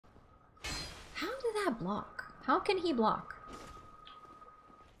did that block? How can he block?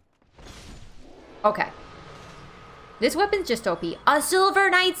 Okay. This weapon's just OP. A Silver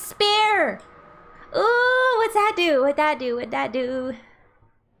Knight Spear! Ooh, what's that do? What'd that do? What'd that do?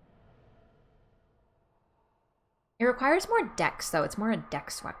 It requires more dex, though. It's more a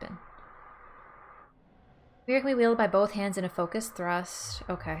dex weapon. Spear can be wielded by both hands in a focused thrust.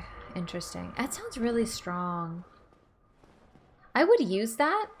 Okay, interesting. That sounds really strong. I would use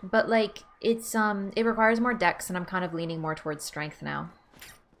that, but like it requires more dex, and I'm kind of leaning more towards strength now.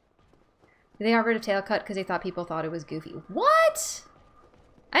 They got rid of tail cut because they thought people thought it was goofy. What?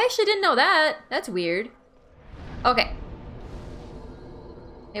 I actually didn't know that. That's weird. Okay.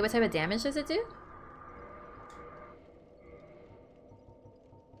 Wait, what type of damage does it do?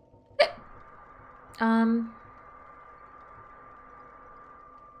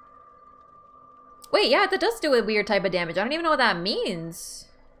 Wait, yeah, that does do a weird type of damage. I don't even know what that means.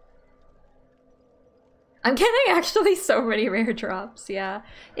 I'm getting actually so many rare drops, yeah.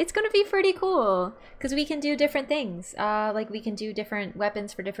 It's gonna be pretty cool, because we can do different things. Like, we can do different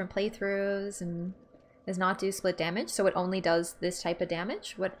weapons for different playthroughs, and does not do split damage, so it only does this type of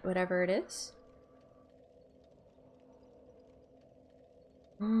damage, whatever it is.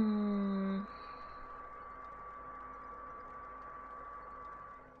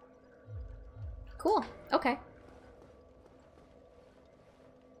 Cool, okay.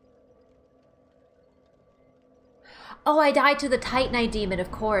 Oh, I died to the Titanite demon,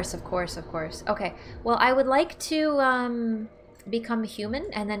 of course, of course, of course. Okay, well, I would like to become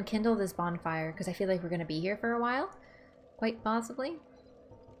human and then kindle this bonfire, because I feel like we're going to be here for a while. Quite possibly.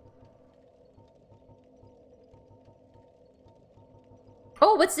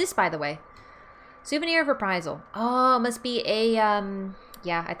 Oh, what's this, by the way? Souvenir of Reprisal. Oh, must be a,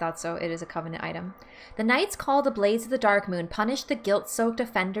 yeah, I thought so. It is a covenant item. The knights call the blades of the dark moon, punish the guilt-soaked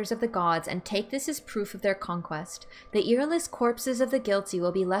offenders of the gods, and take this as proof of their conquest. The earless corpses of the guilty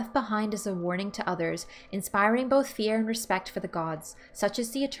will be left behind as a warning to others, inspiring both fear and respect for the gods. Such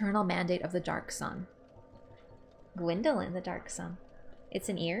is the eternal mandate of the Dark Sun. Gwendolyn, the Dark Sun. It's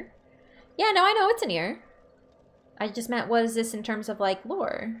an ear? Yeah, no, I know it's an ear. I just meant, what is this in terms of, like,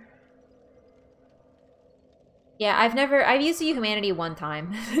 lore? Yeah, I've used the humanity one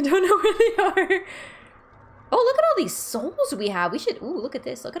time. I don't know where they are. Oh, look at all these souls we have. We should, ooh, look at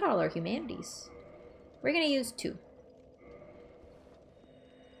this. Look at all our humanities. We're gonna use 2.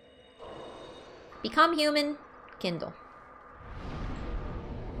 Become human, kindle.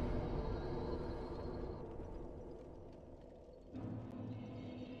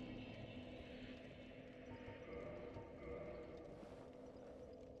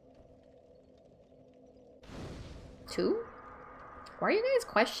 Two? Why are you guys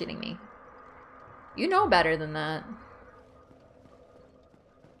questioning me? You know better than that.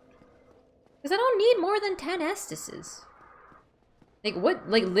 Because I don't need more than 10 Estises. Like, what?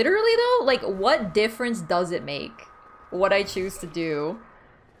 Like, literally, though? Like, what difference does it make what I choose to do?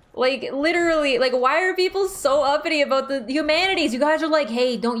 Like, literally, like, why are people so uppity about the humanities? You guys are like,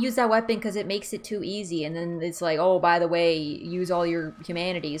 hey, don't use that weapon because it makes it too easy. And then it's like, oh, by the way, use all your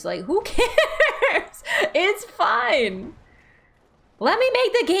humanities. Like, who cares? It's fine. Let me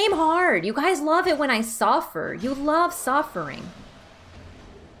make the game hard. You guys love it when I suffer. You love suffering.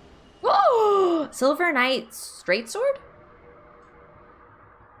 Oh, Silver Knight straight sword?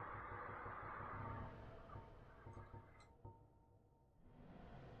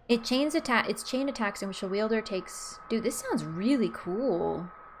 Its chain attacks in which the wielder takes... Dude, this sounds really cool.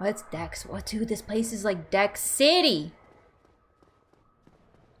 Oh, it's Dex. What, dude? This place is like Dex City.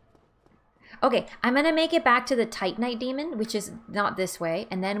 Okay, I'm gonna make it back to the Titanite demon, which is not this way,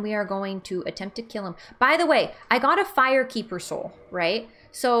 and then we are going to attempt to kill him. By the way, I got a Firekeeper soul, right?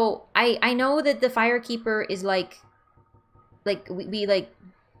 So I know that the Firekeeper is like we like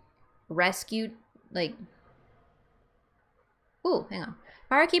rescued, like... Ooh, hang on.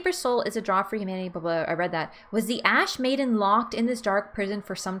 Firekeeper's soul is a draw for humanity, blah, blah, I read that. Was the Ash Maiden locked in this dark prison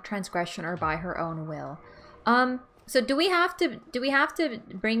for some transgression or by her own will? So do we have to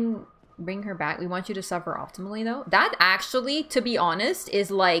bring her back? We want you to suffer optimally, though. That actually, to be honest,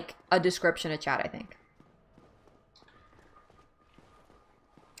 is like a description of chat, I think.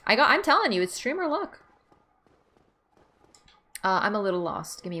 I'm telling you, it's streamer luck. I'm a little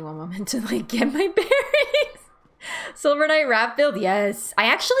lost. Give me one moment to like get my bearings. Silver Knight wrap build, yes. I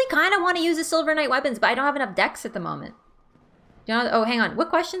actually kind of want to use the Silver Knight weapons, but I don't have enough dex at the moment. You know, oh, hang on. What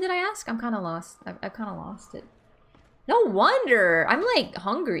question did I ask? I'm kind of lost. I've kind of lost it. No wonder. I'm like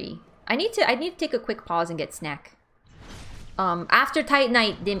hungry. I need to take a quick pause and get snack. After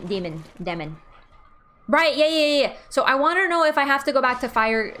Titanite demon. Right, yeah. So I want to know if I have to go back to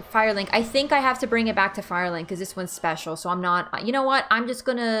Firelink. I think I have to bring it back to Firelink because this one's special. So I'm not... You know what? I'm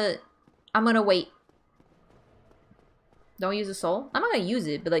gonna wait. Don't use a soul? I'm not gonna use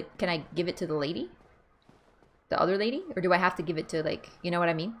it, but like, can I give it to the lady? The other lady? Or do I have to give it to like... You know what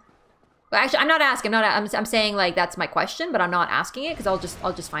I mean? Well, actually, I'm not asking. I'm saying like that's my question, but I'm not asking it because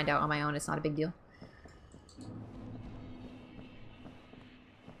I'll just find out on my own. It's not a big deal.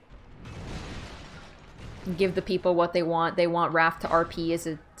 Give the people what they want. They want Raph to RP as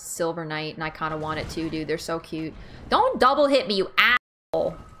a Silver Knight, and I kind of want it too, dude. They're so cute. Don't double hit me, you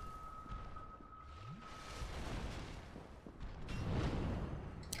asshole.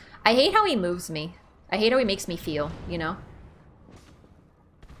 I hate how he moves me. I hate how he makes me feel, you know?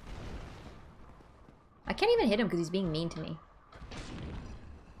 I can't even hit him because he's being mean to me.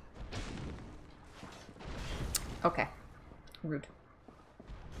 Okay. Rude.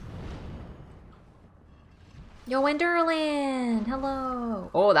 Yo, Enderland!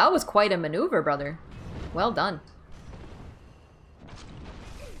 Hello! Oh, that was quite a maneuver, brother. Well done.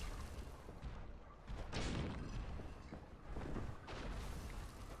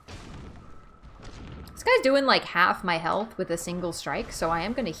 This guy's doing like half my health with a single strike, so I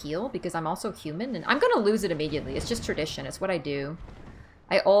am going to heal because I'm also human, and I'm going to lose it immediately. It's just tradition. It's what I do.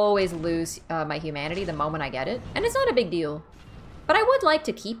 I always lose my humanity the moment I get it, and it's not a big deal. But I would like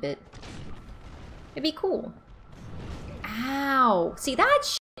to keep it. It'd be cool. Ow! See, that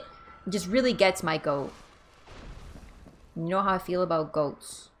shit just really gets my goat. You know how I feel about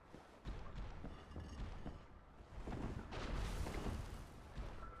goats.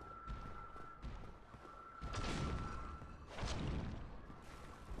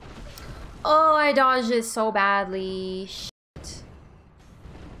 Oh, I dodged it so badly. Shit.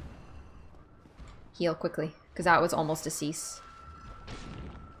 Heal quickly, because that was almost a cease.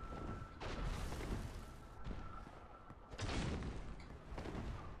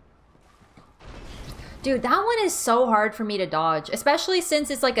 Dude, that one is so hard for me to dodge, especially since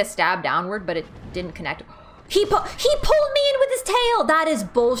it's like a stab downward, but it didn't connect. He pulled me in with his tail! That is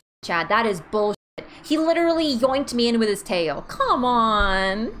bullshit, Chad. That is bullshit. He literally yoinked me in with his tail. Come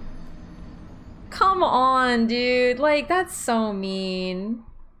on. Come on, dude. Like, that's so mean.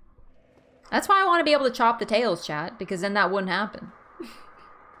 That's why I want to be able to chop the tails, chat, because then that wouldn't happen.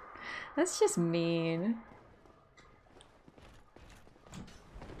 That's just mean.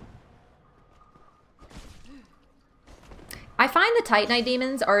 I find the Titanite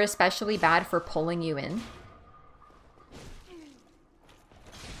demons are especially bad for pulling you in.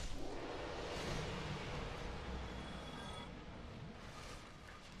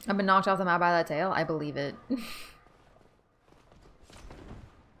 I've been knocked off the map by that tail. I believe it. Did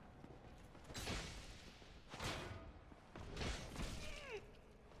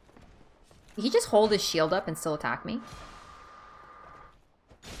he just hold his shield up and still attack me?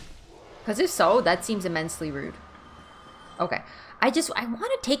 Because if so, that seems immensely rude. Okay. I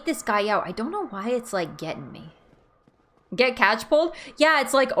want to take this guy out. I don't know why it's like getting me. Get catch pulled? Yeah,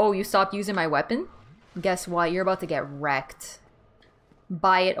 it's like, oh, you stopped using my weapon? Guess what? You're about to get wrecked.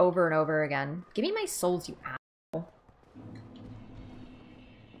 Buy it over and over again. Give me my souls, you asshole.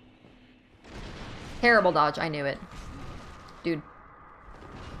 Terrible dodge. I knew it. Dude.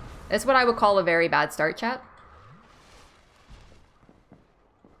 That's what I would call a very bad start, chat.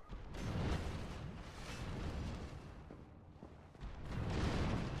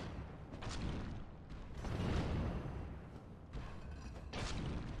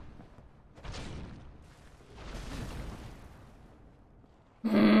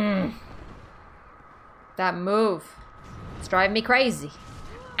 That move. It's driving me crazy.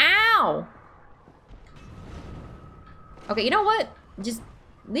 Ow! Okay, you know what? Just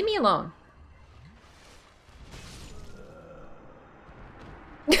leave me alone.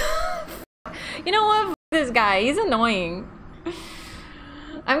 You know what? F this guy. He's annoying.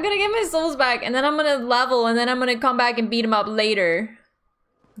 I'm gonna get my souls back, and then I'm gonna level, and then I'm gonna come back and beat him up later.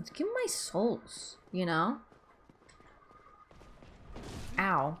 Let's give him my souls, you know?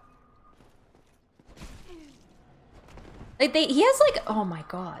 Ow. Like, he has like, oh my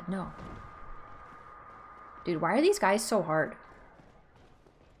god, no. Dude, why are these guys so hard?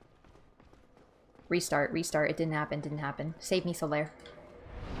 Restart, it didn't happen. Save me, Solaire.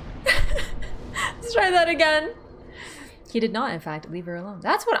 Let's try that again. He did not, in fact, leave her alone.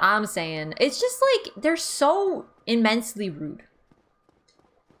 That's what I'm saying. It's just like, they're so immensely rude.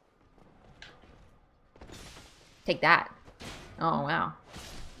 Take that. Oh, wow.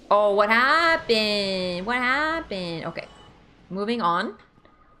 Oh, what happened? What happened? Okay. Moving on.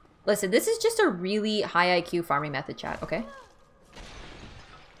 Listen, this is just a really high IQ farming method, chat, okay?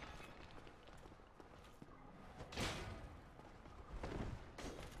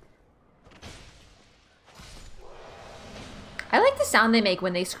 sound they make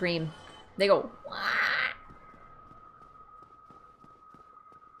when they scream. They go, wah.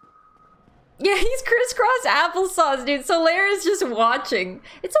 Yeah, he's crisscross applesauce, dude. Solaire is just watching.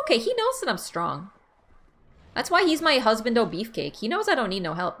 It's okay. He knows that I'm strong. That's why he's my husband-o beefcake. He knows I don't need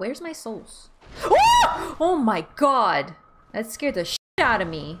no help. Where's my souls? Oh! Oh my god. That scared the shit out of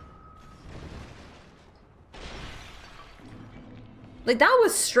me. Like, that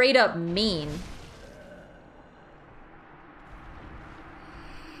was straight up mean.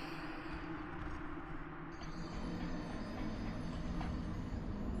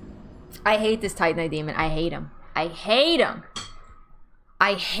 I hate this Titanite demon. I hate him. I hate him.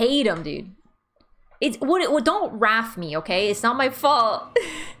 I hate him, dude. It's don't wrath me, okay? It's not my fault.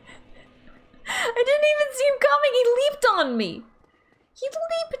 I didn't even see him coming. He leaped on me. He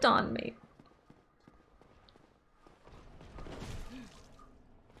leaped on me.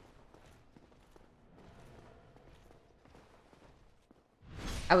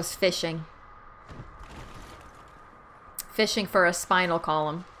 I was fishing. Fishing for a spinal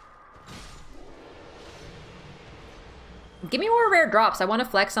column. Give me more rare drops. I want to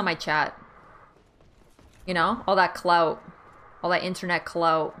flex on my chat. You know? All that clout. All that internet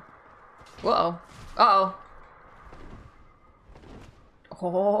clout. Whoa. Uh-oh.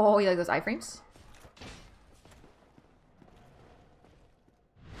 Oh, you like those iframes?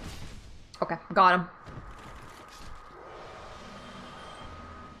 Okay, got him.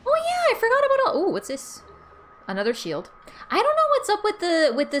 Oh yeah, I forgot about all. Ooh, what's this? Another shield. I don't know what's up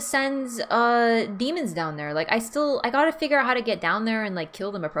with the Sen's demons down there. Like, I gotta figure out how to get down there and like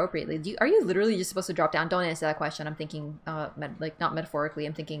kill them appropriately. Are you literally just supposed to drop down? Don't answer that question. I'm thinking like not metaphorically.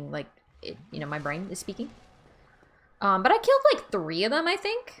 I'm thinking like you know, my brain is speaking. But I killed like 3 of them, I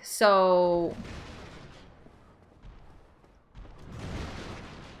think. So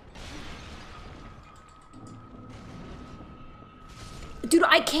dude,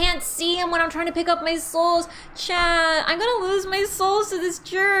 I can't see him when I'm trying to pick up my souls. Chat, I'm gonna lose my souls to this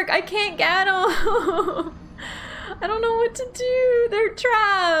jerk. I can't get him. I don't know what to do. They're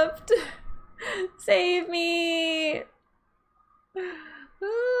trapped. Save me.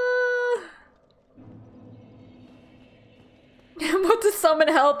 I'm about to summon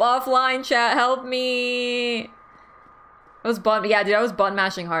help offline, chat. Help me. I was yeah, dude, I was button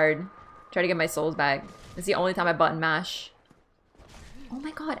mashing hard. Try to get my souls back. It's the only time I button mash. Oh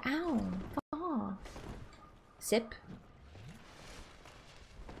my god, ow. Fuck off. Sip.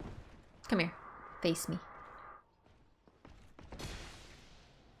 Come here. Face me.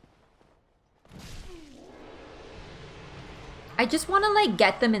 I just want to, like,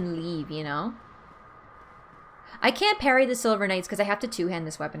 get them and leave, you know? I can't parry the Silver Knights because I have to two-hand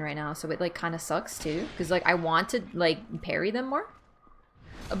this weapon right now, so it, like, kind of sucks, too. Because, like, I want to, like, parry them more.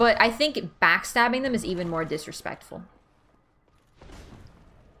 But I think backstabbing them is even more disrespectful.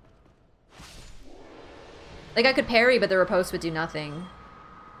 Like, I could parry, but the riposte would do nothing.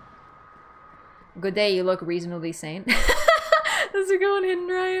 Good day, you look reasonably sane. How's it going, Hidden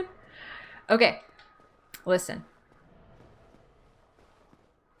Ryan? Okay. Listen.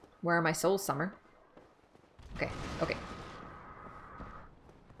 Where are my souls, Summer? Okay, okay.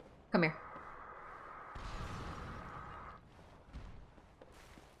 Come here.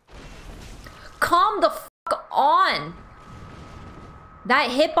 Calm the fuck on! That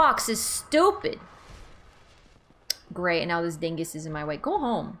hitbox is stupid. Great, and now this dingus is in my way. Go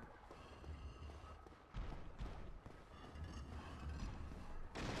home.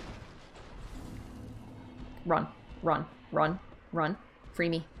 Run, run, run, run. Free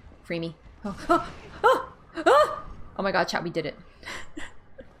me, free me. Oh, oh, oh, oh! Oh my god, chat, we did it.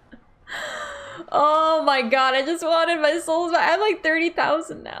 Oh my god, I just wanted my souls back. I have like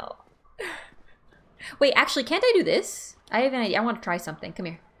 30,000 now. Wait, actually, can't I do this? I have an idea. I want to try something. Come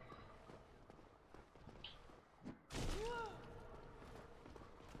here.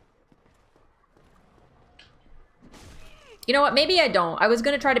 You know what? Maybe I don't. I was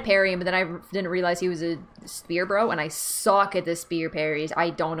going to try to parry him, but then I didn't realize he was a spear bro, and I suck at the spear parries.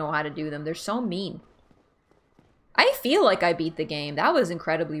 I don't know how to do them. They're so mean. I feel like I beat the game. That was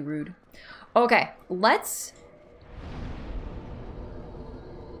incredibly rude. Okay, let's...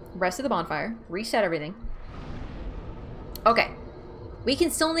 Rest of the bonfire. Reset everything. Okay. We can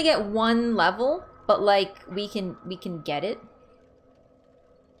still only get 1 level, but, like, we can get it.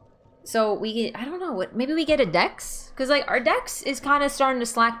 So we get, I don't know, what, maybe we get a dex? Because like our dex is kind of starting to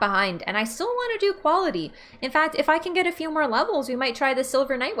slack behind and I still want to do quality. In fact, if I can get a few more levels, we might try the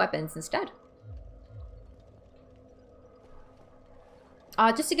Silver Knight weapons instead.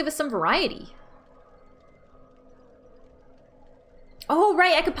 Just to give us some variety. Oh,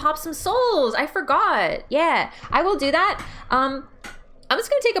 right, I could pop some souls. I forgot. Yeah, I will do that. I'm just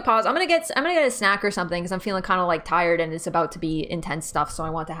gonna take a pause. I'm gonna get a snack or something because I'm feeling kind of like tired and it's about to be intense stuff. So I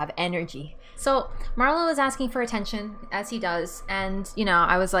want to have energy. So Marlo was asking for attention as he does, and you know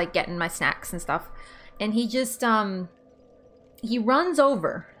I was like getting my snacks and stuff, and he just he runs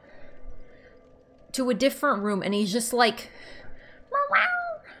over to a different room and he's just like,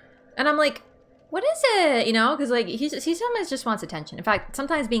 and I'm like, what is it? You know, because like he sometimes just wants attention. In fact,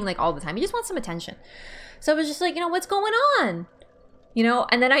 sometimes being like all the time, he just wants some attention. So I was just like, you know, what's going on? You know,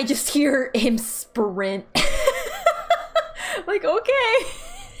 and then I just hear him sprint. Like, okay.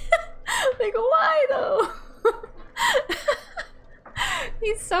 Like, why though?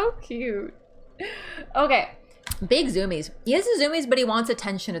 He's so cute. Okay. Big zoomies. He has the zoomies, but he wants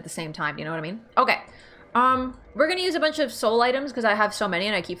attention at the same time. You know what I mean? Okay. We're gonna use a bunch of soul items because I have so many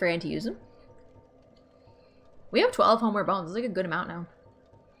and I keep forgetting to use them. We have 12 homeward bones. It's like a good amount now.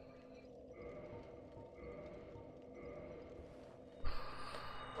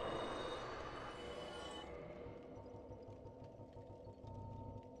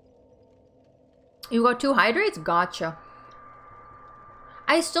 You got 2 hydrates? Gotcha.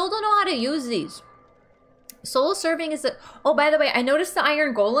 I still don't know how to use these. Soul serving is the... Oh, by the way, I noticed the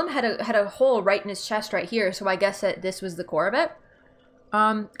iron golem had a hole right in his chest right here, so I guess that this was the core of it.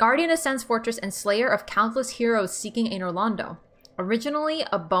 Guardian of Sen's Fortress and Slayer of countless heroes seeking a Orlando. Originally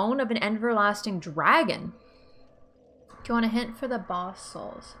a bone of an everlasting dragon. Do you want a hint for the boss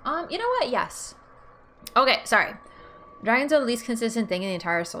souls? You know what? Yes. Okay, sorry. Dragons are the least consistent thing in the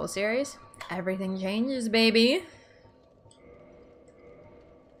entire Soul series. Everything changes, baby.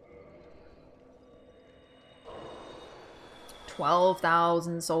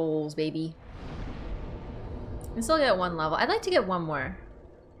 $12,000 souls, baby. I still get 1 level. I'd like to get 1 more.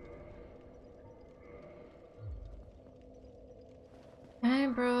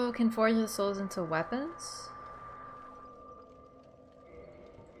 Alright, bro. Can forge the souls into weapons?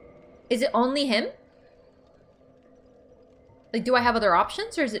 Is it only him? Like, do I have other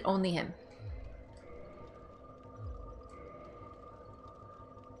options, or is it only him?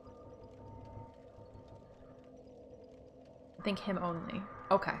 I think him only.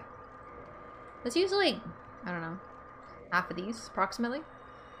 Okay. Let's use, like, I don't know, half of these, approximately.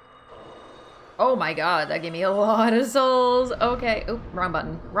 Oh my god, that gave me a lot of souls. Okay. Oop, wrong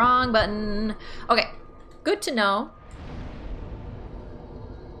button. Wrong button. Okay. Good to know.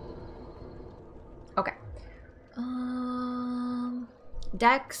 Okay.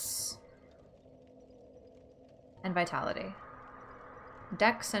 Dex and Vitality.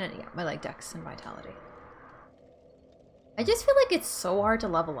 Dex and... yeah, I like Dex and Vitality. I just feel like it's so hard to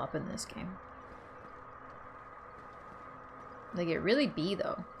level up in this game. Like, it really be,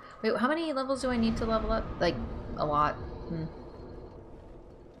 though. Wait, how many levels do I need to level up? Like, a lot.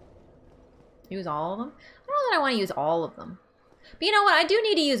 Use all of them? I don't know that I want to use all of them. But you know what? I do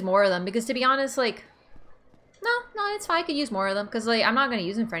need to use more of them, because to be honest, like... No, it's fine. I could use more of them, because, like, I'm not going to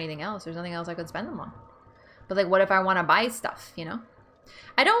use them for anything else. There's nothing else I could spend them on. But, like, what if I want to buy stuff, you know?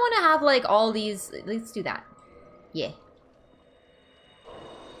 I don't want to have, like, all these... Let's do that. Yeah.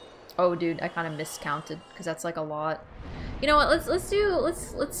 Oh, dude, I kind of miscounted, because that's, like, a lot. You know what, let's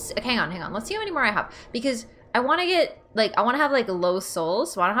hang on. Let's see how many more I have. Because I want to get, like, I want to have, like, low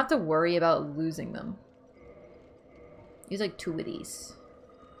souls, so I don't have to worry about losing them. Use, like, 2 of these.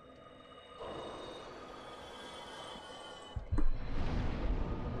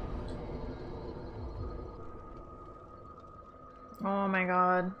 Oh my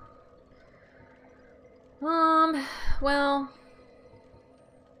god. Well...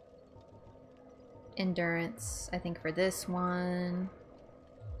 Endurance, I think, for this one.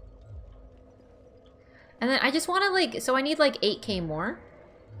 And then I just want to, like, so I need like 8k more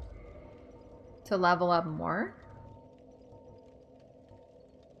to level up more.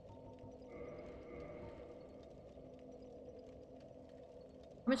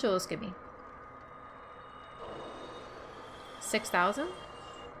 How much will this give me? 6,000?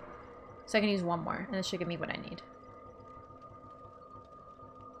 So I can use 1 more, and it should give me what I need.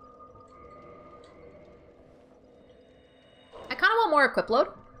 I kind of want more equip load,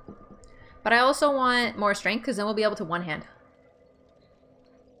 but I also want more strength because then we'll be able to one-hand.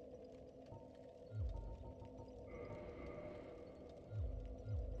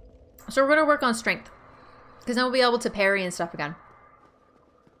 So we're going to work on strength because then we'll be able to parry and stuff again.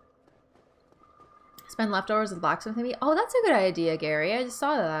 Spend leftovers with blacksmith maybe? Oh, that's a good idea, Gary. I just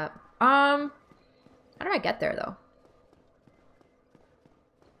saw that. How do I get there though?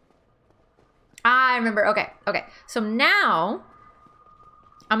 I remember. Okay. So now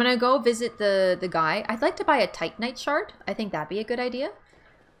I'm gonna go visit the guy. I'd like to buy a Titanite shard. I think that'd be a good idea.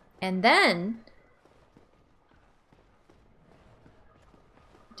 And then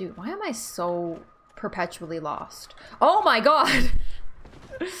Dude, why am I so perpetually lost? Oh my god!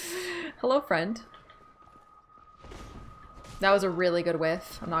 Hello, friend. That was a really good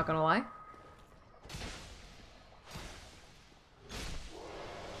whiff, I'm not gonna lie.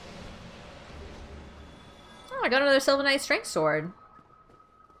 Oh, I got another Sylvanite Strength Sword.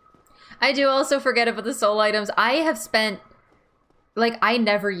 I do also forget about the soul items. I have spent... Like, I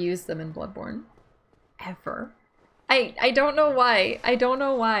never used them in Bloodborne. Ever. I don't know why. I don't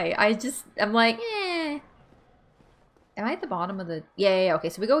know why. I'm like, eh. Am I at the bottom of the... Yeah, okay,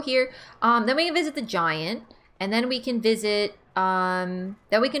 so we go here. Then we can visit the giant. And then we can visit... Then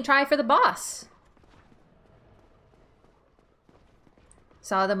we can try for the boss.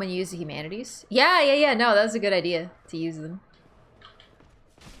 Saw them when you use the humanities? Yeah. No, that was a good idea to use them.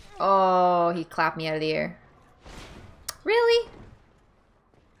 Oh, he clapped me out of the air. Really?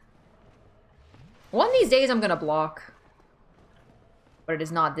 One of these days I'm gonna block. But it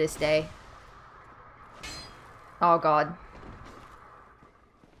is not this day. Oh god.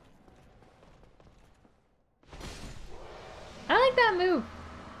 I like that move.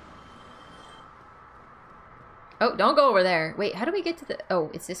 Oh, don't go over there. Wait, how do we get to the...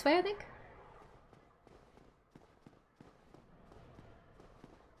 Oh, it's this way, I think?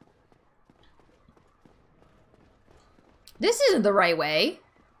 This isn't the right way.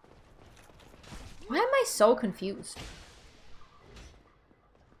 Why am I so confused?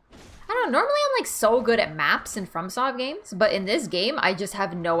 I don't know, normally I'm like so good at maps in FromSoft games, but in this game, I just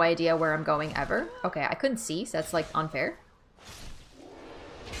have no idea where I'm going ever. Okay, I couldn't see, so that's like unfair.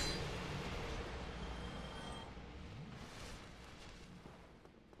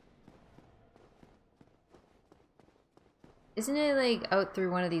 Isn't it like out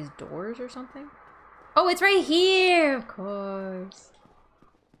through one of these doors or something? Oh, it's right here, of course.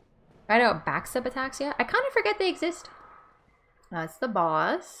 I know, backstep attacks yet? I kind of forget they exist. That's the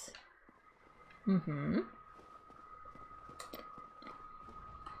boss. Mm-hmm.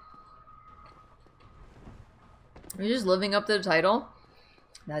 You're just living up to the title?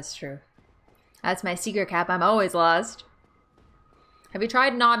 That's true. That's my secret cap. I'm always lost. Have you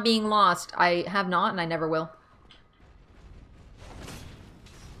tried not being lost? I have not, and I never will.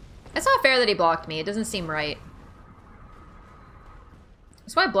 It's not fair that he blocked me. It doesn't seem right.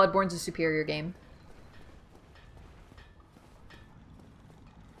 That's why Bloodborne's a superior game.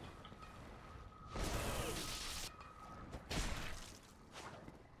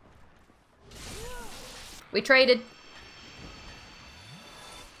 We traded.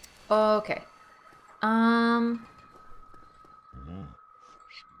 Okay.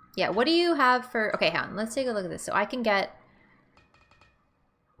 Yeah, what do you have for... Okay, hang on. Let's take a look at this. So I can get...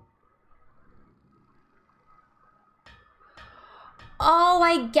 Oh,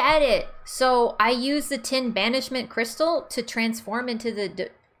 I get it. So I use the tin banishment crystal to transform into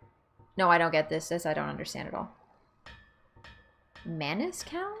the... No, I don't get this. This I don't understand at all. Manus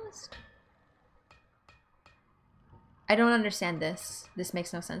Calist? I don't understand this. This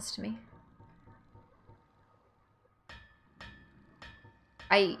makes no sense to me.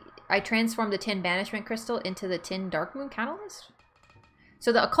 I transformed the tin banishment crystal into the tin dark moon catalyst?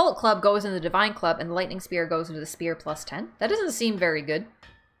 So the occult club goes in the divine club and the lightning spear goes into the spear plus 10? That doesn't seem very good.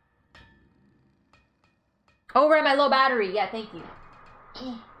 Oh, we're at my low battery. Yeah, thank you.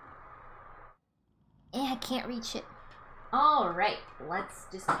 I can't reach it. Alright, let's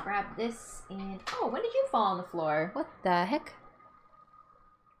just grab this and... Oh, when did you fall on the floor? What the heck?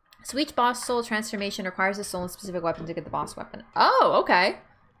 So each boss soul transformation requires a soul and specific weapon to get the boss weapon. Oh, okay.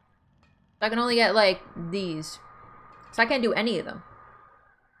 I can only get, like, these. So I can't do any of them.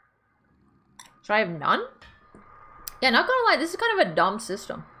 Should I have none? Yeah, not gonna lie, this is kind of a dumb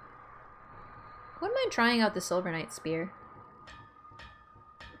system. Wouldn't mind trying out the Silver Knight Spear.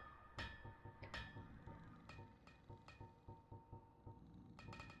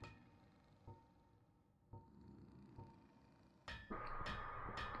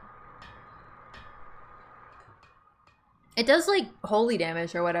 It does, like, holy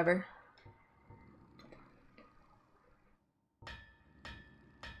damage or whatever.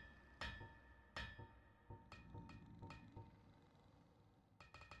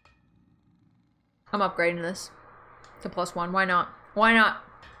 I'm upgrading this to +1. Why not? Why not?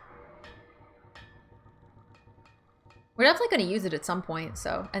 We're definitely going to use it at some point,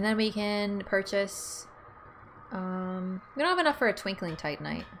 so. And then we can purchase... we don't have enough for a Twinkling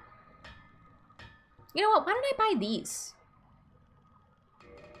Titanite. You know what? Why don't I buy these?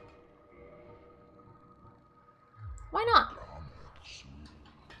 Why not?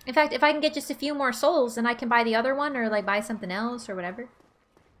 In fact, if I can get just a few more souls, then I can buy the other one or like buy something else or whatever.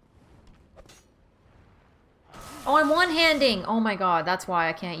 Oh, I'm one-handing! Oh my god, that's why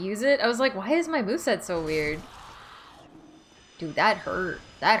I can't use it. I was like, why is my moveset so weird? Dude, that hurt.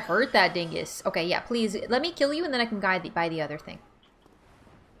 That hurt, that dingus. Okay, yeah, please, let me kill you and then I can buy the other thing.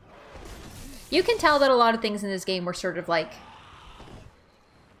 You can tell that a lot of things in this game were sort of like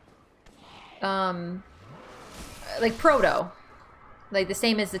proto. Like the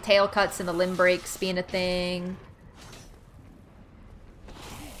same as the tail cuts and the limb breaks being a thing.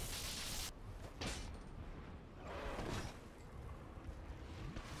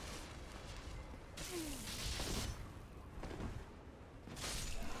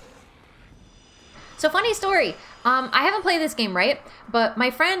 So funny story, I haven't played this game, right? But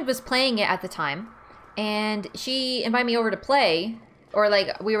my friend was playing it at the time, and she invited me over to play, or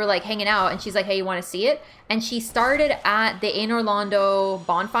like, we were like hanging out, and she's like, hey, you wanna see it? And she started at the In Orlando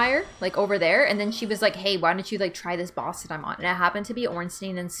bonfire, like over there, and then she was like, hey, why don't you like try this boss that I'm on? And it happened to be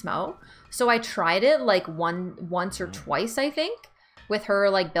Ornstein and Smough. So I tried it like once or twice, I think, with her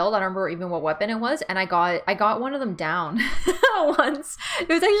like build. I don't remember even what weapon it was, and I got one of them down once. It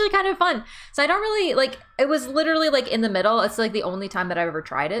was actually kind of fun. So I don't really like, it was literally like in the middle. It's like the only time that I've ever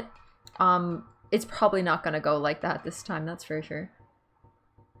tried it. It's probably not gonna go like that this time, that's for sure.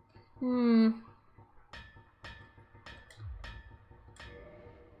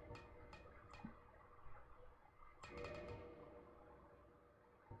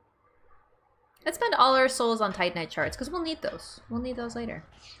 Let's spend all our souls on Titanite charts, because we'll need those. We'll need those later.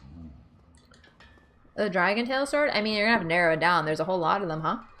 The Dragon Tail Sword? I mean, you're gonna have to narrow it down. There's a whole lot of them,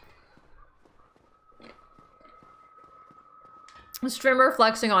 huh? A streamer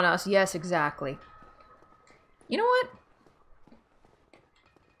flexing on us. Yes, exactly. You know what?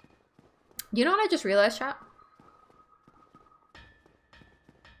 You know what I just realized, chat?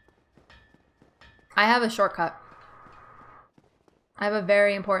 I have a shortcut. I have a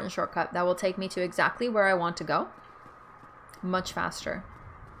very important shortcut that will take me to exactly where I want to go. Much faster.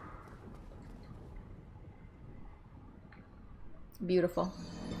 Beautiful.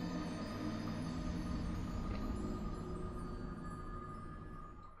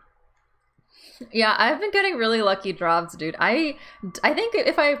 Yeah, I've been getting really lucky drops, dude. I think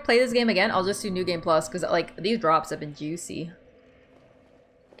if I play this game again, I'll just do New Game Plus, because like these drops have been juicy.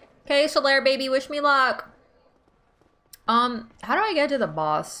 Okay, Solaire baby, wish me luck. How do I get to the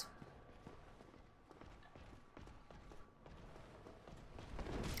boss?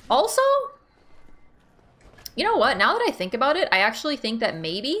 Also, you know what? Now that I think about it, I actually think that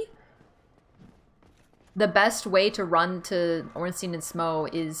maybe the best way to run to Ornstein and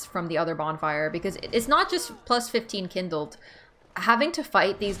Smough is from the other bonfire, because it's not just plus 15 kindled. Having to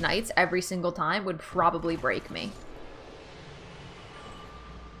fight these knights every single time would probably break me.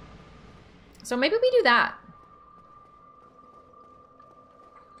 So maybe we do that.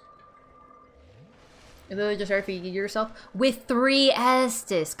 You literally just hard for you yourself with 3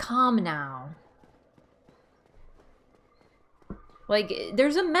 Estus. Calm now. Like,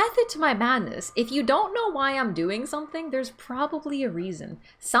 there's a method to my madness. If you don't know why I'm doing something, there's probably a reason.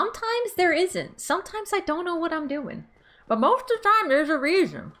 Sometimes there isn't. Sometimes I don't know what I'm doing. But most of the time, there's a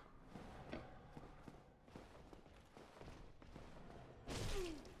reason.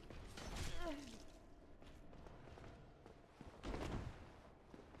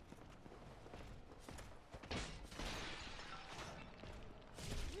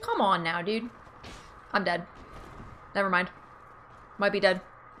 Come on now, dude. I'm dead. Never mind. Might be dead.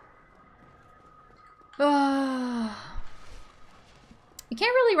 You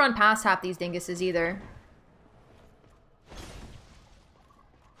can't really run past half these dinguses either.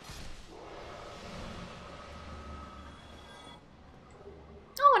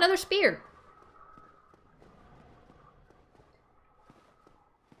 Oh, another spear.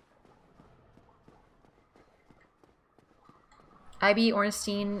 I beat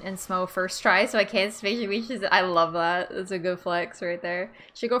Ornstein and Smough first try, so I can't spatial reach. I love that. That's a good flex right there.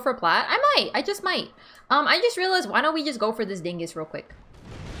 Should I go for a plat? I might. I just might. I just realized, why don't we just go for this dingus real quick?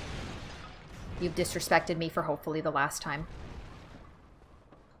 You've disrespected me for hopefully the last time.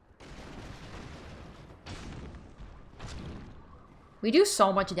 We do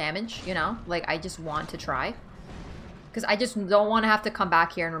so much damage, you know? Like, I just want to try. Because I just don't want to have to come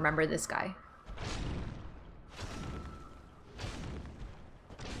back here and remember this guy.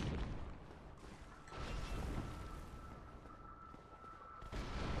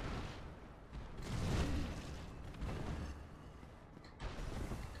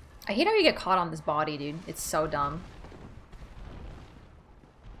 I hate how you get caught on this body, dude. It's so dumb.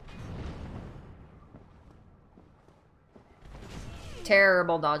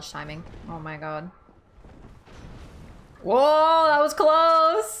 Terrible dodge timing. Oh my god. Whoa, that was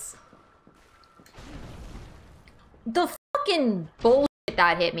close! The fucking bullshit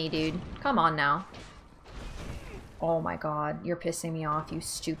that hit me, dude. Come on now. Oh my god, you're pissing me off, you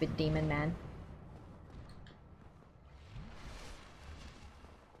stupid demon man.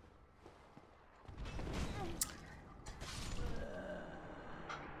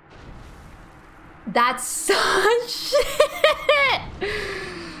 That's such shit! Do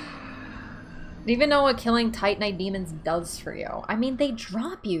you even know what killing Titanite demons does for you? I mean, they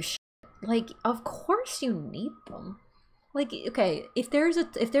drop you shit. Like, of course you need them. Like, okay, if there's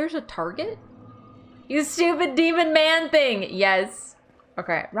a target, you stupid demon man thing. Yes.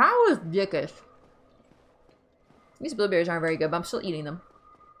 Okay, that was dickish. These blueberries aren't very good, but I'm still eating them.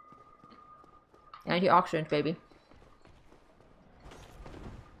 Antioxidants, baby.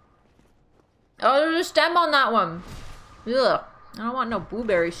 Oh, there's a stem on that one. Ugh. I don't want no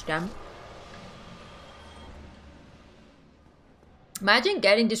blueberry stem. Imagine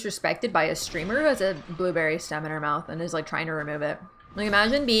getting disrespected by a streamer who has a blueberry stem in her mouth and is like trying to remove it. Like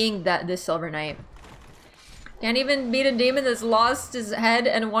imagine being this Silver Knight. Can't even beat a demon that's lost his head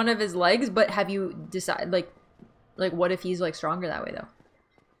and one of his legs, but have you decided like what if he's like stronger that way though?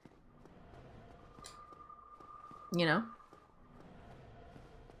 You know?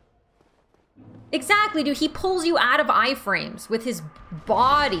 Exactly, dude. He pulls you out of iframes with his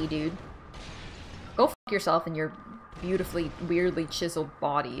body, dude. Go fuck yourself in your beautifully, weirdly chiseled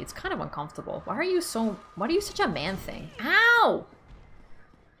body. It's kind of uncomfortable. Why are you such a man thing? Ow!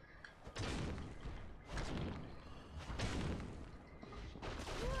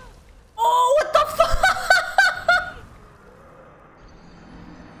 Oh, what the fuck?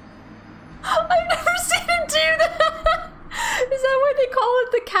 I've never seen him do that. Is that why they call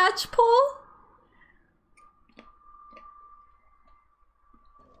it the catch pull?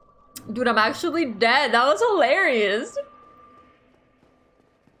 Dude, I'm actually dead. That was hilarious.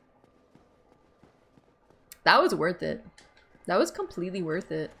 That was worth it. That was completely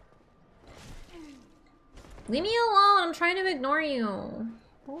worth it. Leave me alone. I'm trying to ignore you.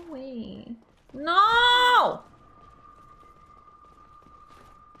 Go away. No!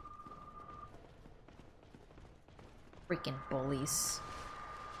 Freaking bullies.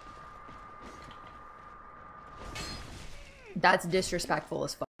 That's disrespectful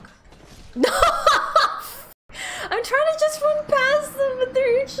as fuck. I'm trying to just run past them, but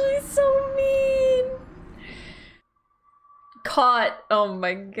they're actually so mean. Caught. Oh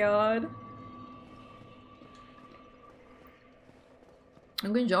my god.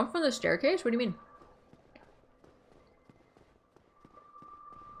 I'm gonna jump from the staircase? What do you mean?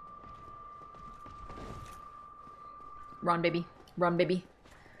 Run, baby. Run, baby.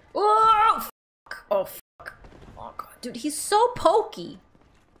 Oh, fuck. Oh, fuck. Oh, god. Dude, he's so pokey.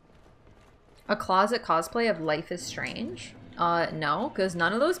 A closet cosplay of Life is Strange? No, because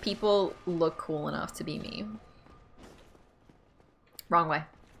none of those people look cool enough to be me. Wrong way.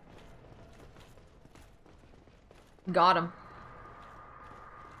 Got him.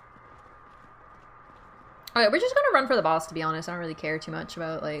 Okay, we're just gonna run for the boss, to be honest. I don't really care too much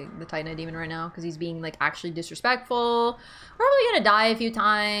about, like, the Titanite demon right now, because he's being, like, actually disrespectful. We're probably gonna die a few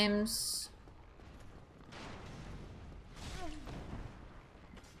times.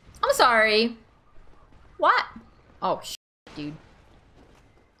 I'm sorry. What? Oh, shit, dude.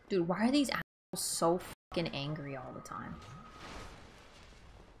 Dude, why are these assholes so fucking angry all the time?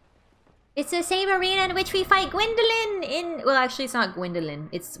 It's the same arena in which we fight Gwendolyn in... Well, actually, it's not Gwendolyn.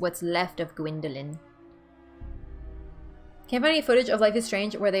 It's what's left of Gwendolyn. Can't find any footage of Life is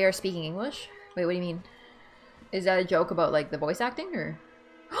Strange where they are speaking English? Wait, what do you mean? Is that a joke about, like, the voice acting, or...?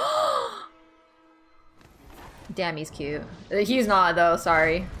 Damn, he's cute. He's not, though.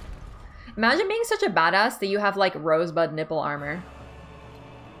 Sorry. Imagine being such a badass that you have, like, rosebud nipple armor.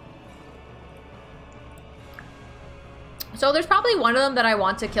 So there's probably one of them that I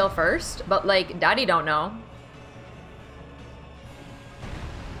want to kill first, but, like, Daddy don't know.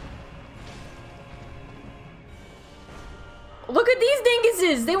 Look at these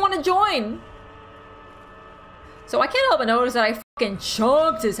dinguses! They want to join! So I can't help but notice that I fucking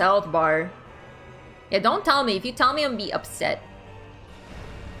chunked his health bar. Yeah, don't tell me. If you tell me, I'm gonna be upset.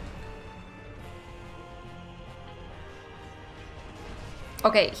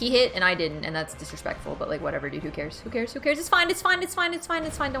 Okay, he hit and I didn't, and that's disrespectful, but like, whatever, dude. Who cares? Who cares? Who cares? It's fine, it's fine, it's fine, it's fine,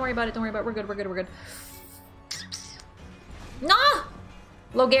 it's fine. Don't worry about it, don't worry about it. We're good, we're good, we're good. Nah!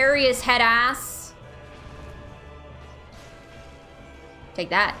 Logarius head ass.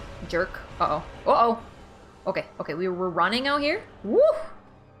 Take that, jerk. Uh-oh. Uh-oh. Okay, okay, we're running out here. Woo!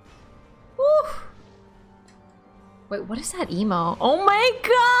 Woo! Wait, what is that emo? Oh my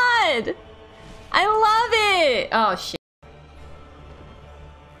god! I love it! Oh, shit.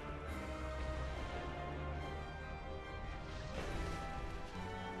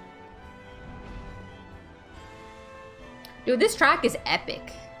 Dude, this track is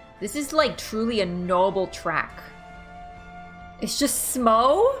epic. This is like truly a noble track. It's just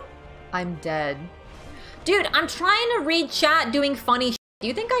Smough? I'm dead. Dude, I'm trying to read chat doing funny shit. Do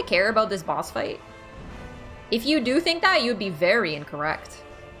you think I care about this boss fight? If you do think that, you'd be very incorrect.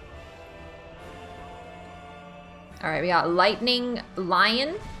 Alright, we got Lightning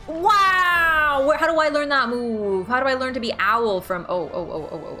Lion. Wow! How do I learn that move? How do I learn to be Owl from...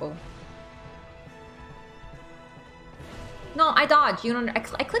 Oh. No, I dodged. You know, I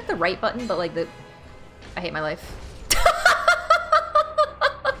clicked the right button, but like the... I hate my life.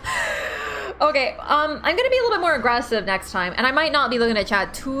 Okay, I'm gonna be a little bit more aggressive next time, and I might not be looking at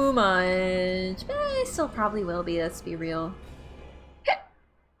chat too much, but I still probably will be, let's be real.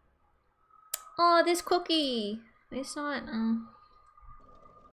 Oh, this cookie. It's not...